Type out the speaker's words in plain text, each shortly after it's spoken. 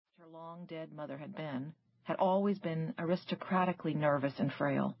long-dead mother had been, had always been aristocratically nervous and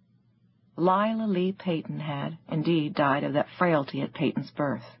frail. Lila Lee Peyton had, indeed, died of that frailty at Peyton's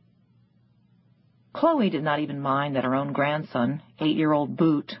birth. Chloe did not even mind that her own grandson, 8-year-old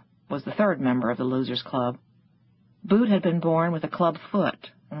Boot, was the third member of the Losers Club. Boot had been born with a club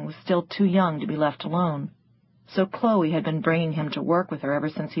foot and was still too young to be left alone, so Chloe had been bringing him to work with her ever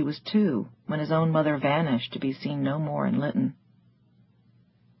since he was 2, when his own mother vanished to be seen no more in Lytton.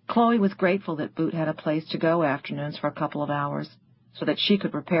 Chloe was grateful that Boot had a place to go afternoons for a couple of hours, so that she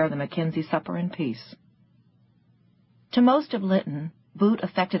could prepare the Mackenzie supper in peace. To most of Lytton, Boot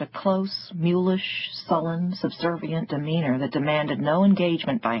affected a close, mulish, sullen, subservient demeanor that demanded no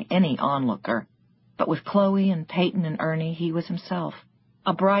engagement by any onlooker, but with Chloe and Peyton and Ernie he was himself,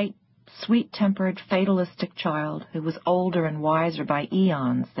 a bright, sweet-tempered, fatalistic child who was older and wiser by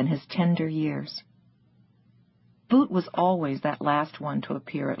eons than his tender years. Boot was always that last one to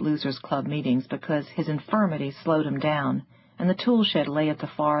appear at Losers Club meetings because his infirmity slowed him down, and the tool shed lay at the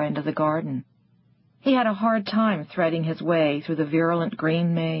far end of the garden. He had a hard time threading his way through the virulent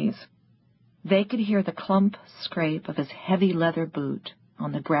green maze. They could hear the clump scrape of his heavy leather boot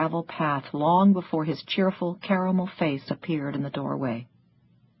on the gravel path long before his cheerful caramel face appeared in the doorway.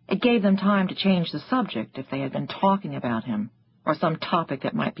 It gave them time to change the subject if they had been talking about him, or some topic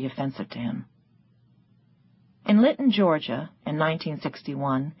that might be offensive to him. In Lytton, Georgia, in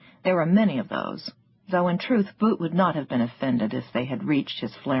 1961, there were many of those, though in truth Boot would not have been offended if they had reached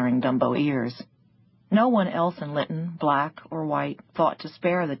his flaring Dumbo ears. No one else in Lytton, black or white, thought to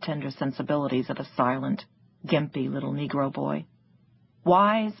spare the tender sensibilities of a silent, gimpy little Negro boy.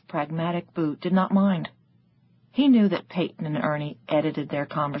 Wise, pragmatic Boot did not mind. He knew that Peyton and Ernie edited their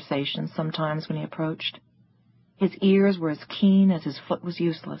conversations sometimes when he approached. His ears were as keen as his foot was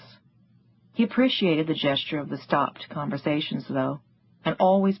useless. He appreciated the gesture of the stopped conversations, though, and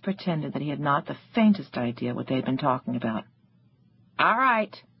always pretended that he had not the faintest idea what they had been talking about. "All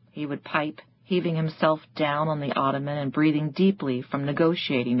right," he would pipe, heaving himself down on the ottoman and breathing deeply from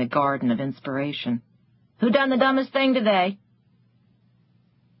negotiating the garden of inspiration. "Who done the dumbest thing today?"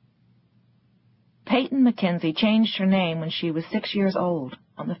 Peyton Mackenzie changed her name when she was 6 years old,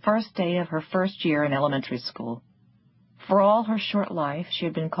 on the first day of her first year in elementary school. For all her short life, she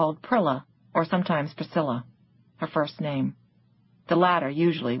had been called Prilla, or sometimes Priscilla, her first name, the latter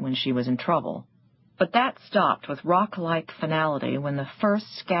usually when she was in trouble. But that stopped with rock-like finality when the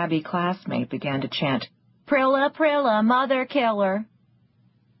first scabby classmate began to chant, "Prilla, Prilla, mother killer."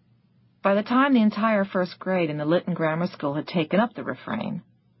 By the time the entire first grade in the Lytton Grammar School had taken up the refrain,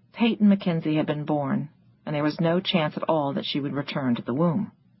 Peyton Mackenzie had been born, and there was no chance at all that she would return to the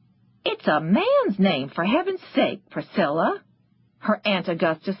womb. "It's a man's name, for heaven's sake, Priscilla," her Aunt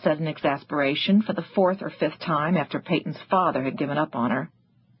Augusta said in exasperation for the 4th or 5th time after Peyton's father had given up on her.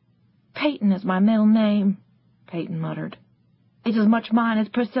 "Peyton is my middle name," Peyton muttered. "It's as much mine as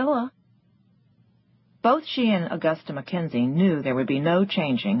Priscilla." Both she and Augusta Mackenzie knew there would be no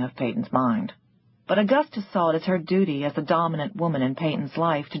changing of Peyton's mind, but Augusta saw it as her duty as the dominant woman in Peyton's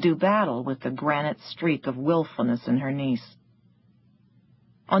life to do battle with the granite streak of willfulness in her niece.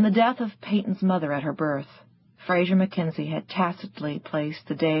 On the death of Peyton's mother at her birth, Fraser Mackenzie had tacitly placed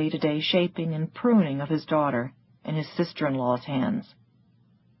the day-to-day shaping and pruning of his daughter in his sister-in-law's hands.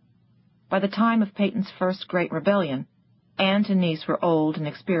 By the time of Peyton's first great rebellion, aunt and niece were old and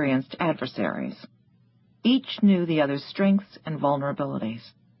experienced adversaries. Each knew the other's strengths and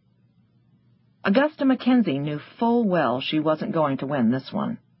vulnerabilities. Augusta Mackenzie knew full well she wasn't going to win this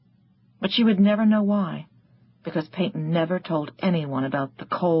one, but she would never know why, because Peyton never told anyone about the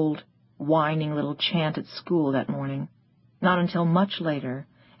cold, whining little chant at school that morning, not until much later,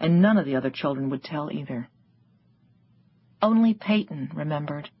 and none of the other children would tell either. Only Peyton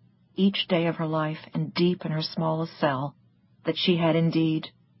remembered, each day of her life and deep in her smallest cell, that she had indeed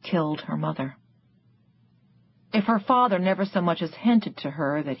killed her mother. If her father never so much as hinted to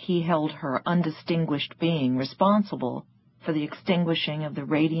her that he held her undistinguished being responsible for the extinguishing of the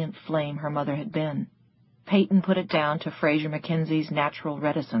radiant flame her mother had been, Peyton put it down to Fraser Mackenzie's natural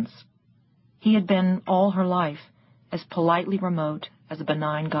reticence. He had been, all her life, as politely remote as a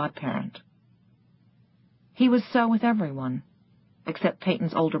benign godparent. He was so with everyone, except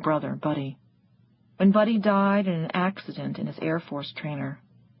Peyton's older brother, Buddy. When Buddy died in an accident in his Air Force trainer,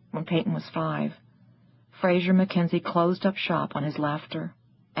 when Peyton was 5, Fraser Mackenzie closed up shop on his laughter,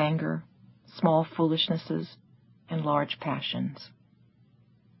 anger, small foolishnesses, and large passions.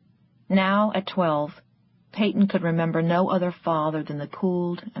 Now, at 12, Peyton could remember no other father than the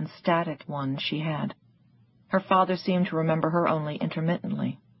cooled and static one she had. Her father seemed to remember her only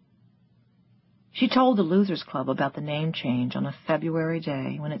intermittently. She told the Losers Club about the name change on a February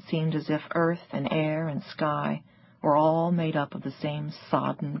day when it seemed as if earth and air and sky were all made up of the same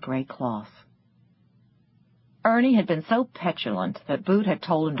sodden gray cloth. Ernie had been so petulant that Boot had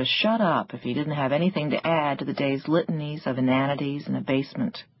told him to shut up if he didn't have anything to add to the day's litanies of inanities and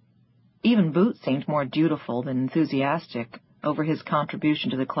abasement. Even Boot seemed more dutiful than enthusiastic over his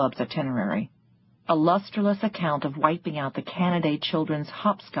contribution to the club's itinerary, a lustreless account of wiping out the Canaday children's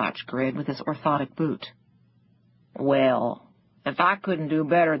hopscotch grid with his orthotic boot. "Well, if I couldn't do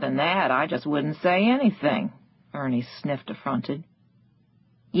better than that, I just wouldn't say anything," Ernie sniffed affronted.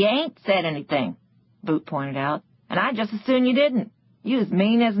 "You ain't said anything," Boot pointed out, "and I'd just as soon you didn't. You as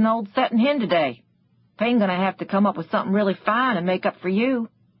mean as an old settin' hen today. Payne's gonna have to come up with something really fine and make up for you."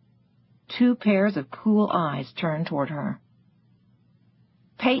 2 pairs of cool eyes turned toward her.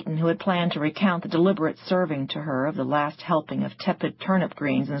 Peyton, who had planned to recount the deliberate serving to her of the last helping of tepid turnip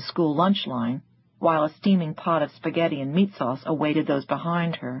greens in the school lunch line, while a steaming pot of spaghetti and meat sauce awaited those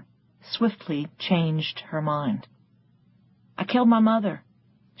behind her, swiftly changed her mind. "I killed my mother,"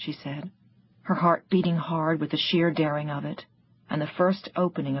 she said, her heart beating hard with the sheer daring of it, and the first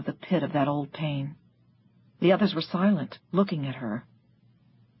opening of the pit of that old pain. The others were silent, looking at her.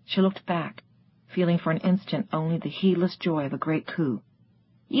 She looked back, feeling for an instant only the heedless joy of a great coup.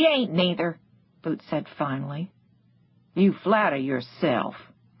 "You ain't neither," Boot said finally. "You flatter yourself,"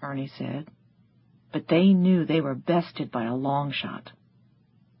 Ernie said. But they knew they were bested by a long shot.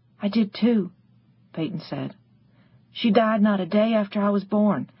 "I did too," Peyton said. "She died not a day after I was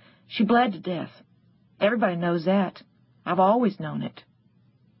born. She bled to death. Everybody knows that. I've always known it."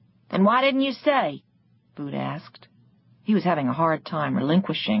 "Then why didn't you say?" Boot asked. He was having a hard time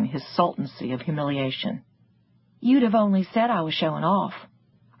relinquishing his sultancy of humiliation. "You'd have only said I was showing off.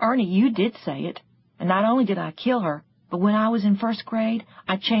 Ernie, you did say it, and not only did I kill her, but when I was in 1st grade,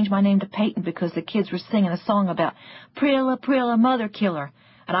 I changed my name to Peyton because the kids were singing a song about Prilla, Prilla, Mother Killer,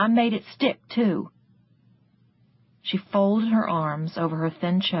 and I made it stick, too." She folded her arms over her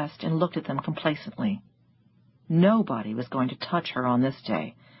thin chest and looked at them complacently. Nobody was going to touch her on this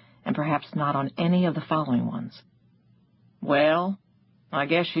day, and perhaps not on any of the following ones. "Well, I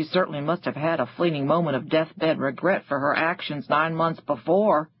guess she certainly must have had a fleeting moment of deathbed regret for her actions 9 months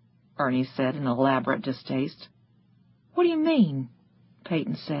before," Ernie said in elaborate distaste. "What do you mean?"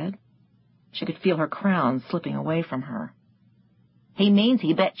 Peyton said. She could feel her crown slipping away from her. "He means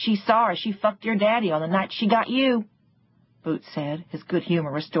he bet she saw her she fucked your daddy on the night she got you," Boot said, his good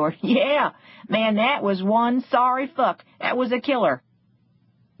humor restored. "Yeah, man, that was one sorry fuck. That was a killer."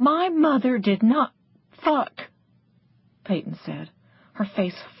 "My mother did not fuck," Peyton said, her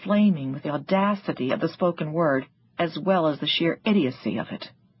face flaming with the audacity of the spoken word as well as the sheer idiocy of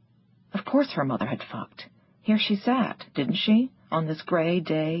it. Of course her mother had fucked. Here she sat, didn't she, on this gray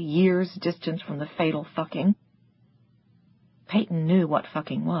day, years distant from the fatal fucking. Peyton knew what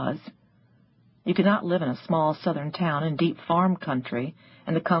fucking was. You could not live in a small southern town in deep farm country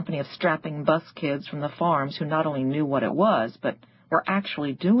in the company of strapping bus kids from the farms who not only knew what it was, but were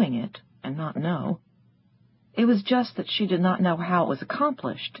actually doing it and not know. It was just that she did not know how it was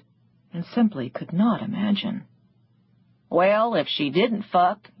accomplished, and simply could not imagine. "Well, if she didn't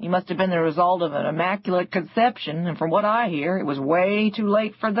fuck, you must have been the result of an immaculate conception, and from what I hear, it was way too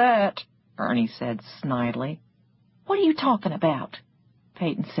late for that," Ernie said snidely. "What are you talking about?"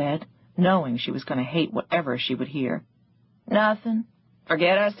 Peyton said, knowing she was going to hate whatever she would hear. "Nothing.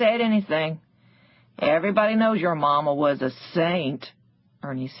 Forget I said anything. Everybody knows your mama was a saint,"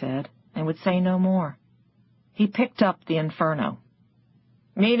 Ernie said, and would say no more. He picked up the Inferno.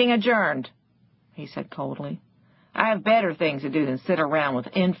 "Meeting adjourned," he said coldly. "I have better things to do than sit around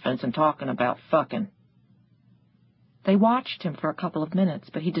with infants and talking about fucking." They watched him for a couple of minutes,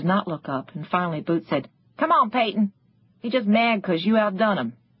 but he did not look up, and finally Boot said, "Come on, Peyton. He's just mad 'cause you outdone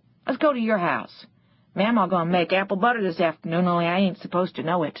him. Let's go to your house. Mama's going to make apple butter this afternoon, only I ain't supposed to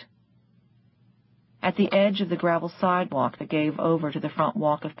know it." At the edge of the gravel sidewalk that gave over to the front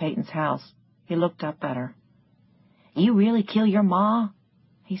walk of Peyton's house, he looked up at her. "You really kill your ma?"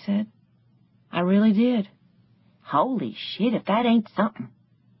 he said. "I really did." "Holy shit, if that ain't something,"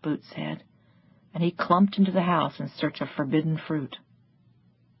 Boot said, and he clumped into the house in search of forbidden fruit.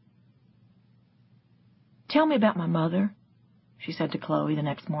 "Tell me about my mother," she said to Chloe the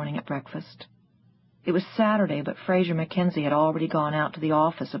next morning at breakfast. It was Saturday, but Fraser Mackenzie had already gone out to the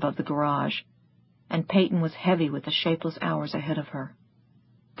office above the garage, and Peyton was heavy with the shapeless hours ahead of her.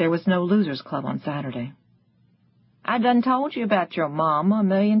 There was no Losers Club on Saturday. "I done told you about your mama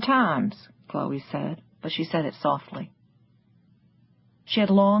 1,000,000 times, Chloe said, but she said it softly. She had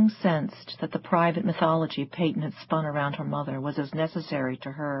long sensed that the private mythology Peyton had spun around her mother was as necessary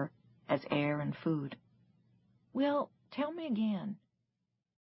to her as air and food. "Well, tell me again.